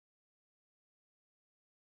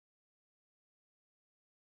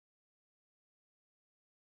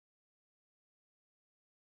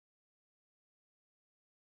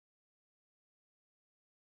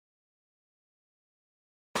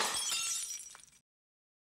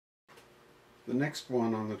The next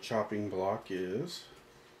one on the chopping block is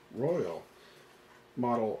Royal,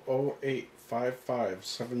 model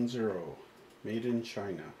 085570, made in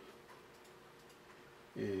China.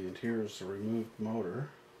 And here's the removed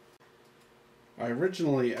motor. I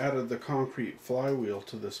originally added the concrete flywheel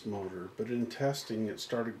to this motor, but in testing it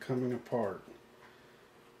started coming apart.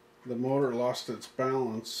 The motor lost its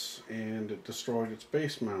balance and it destroyed its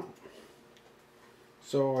base mount.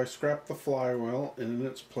 So I scrapped the flywheel, and in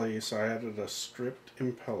its place I added a stripped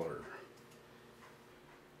impeller.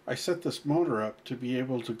 I set this motor up to be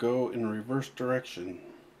able to go in reverse direction.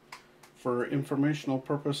 For informational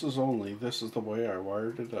purposes only, this is the way I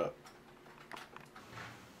wired it up.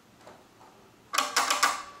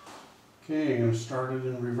 Okay, I'm going to start it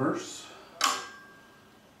in reverse.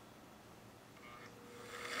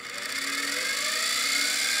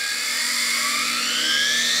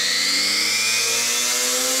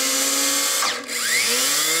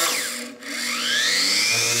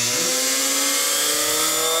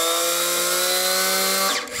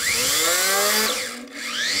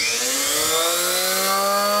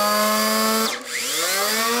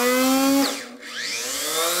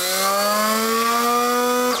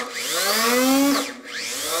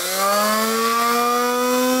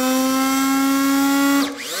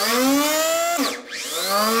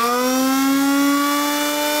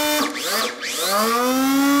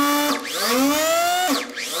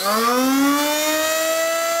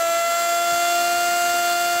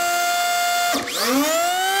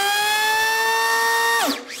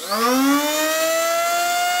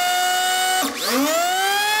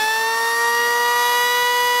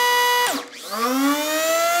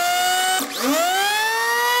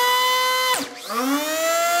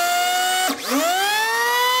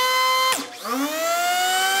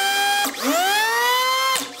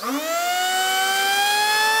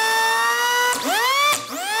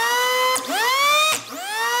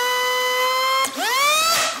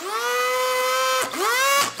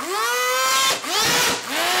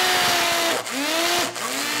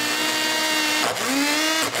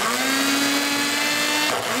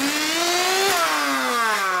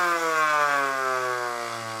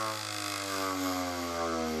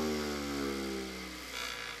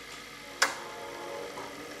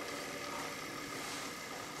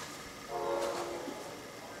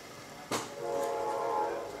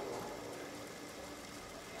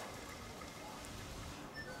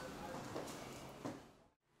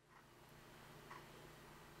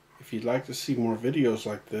 If you'd like to see more videos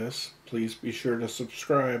like this, please be sure to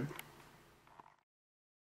subscribe.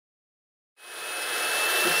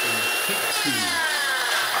 This is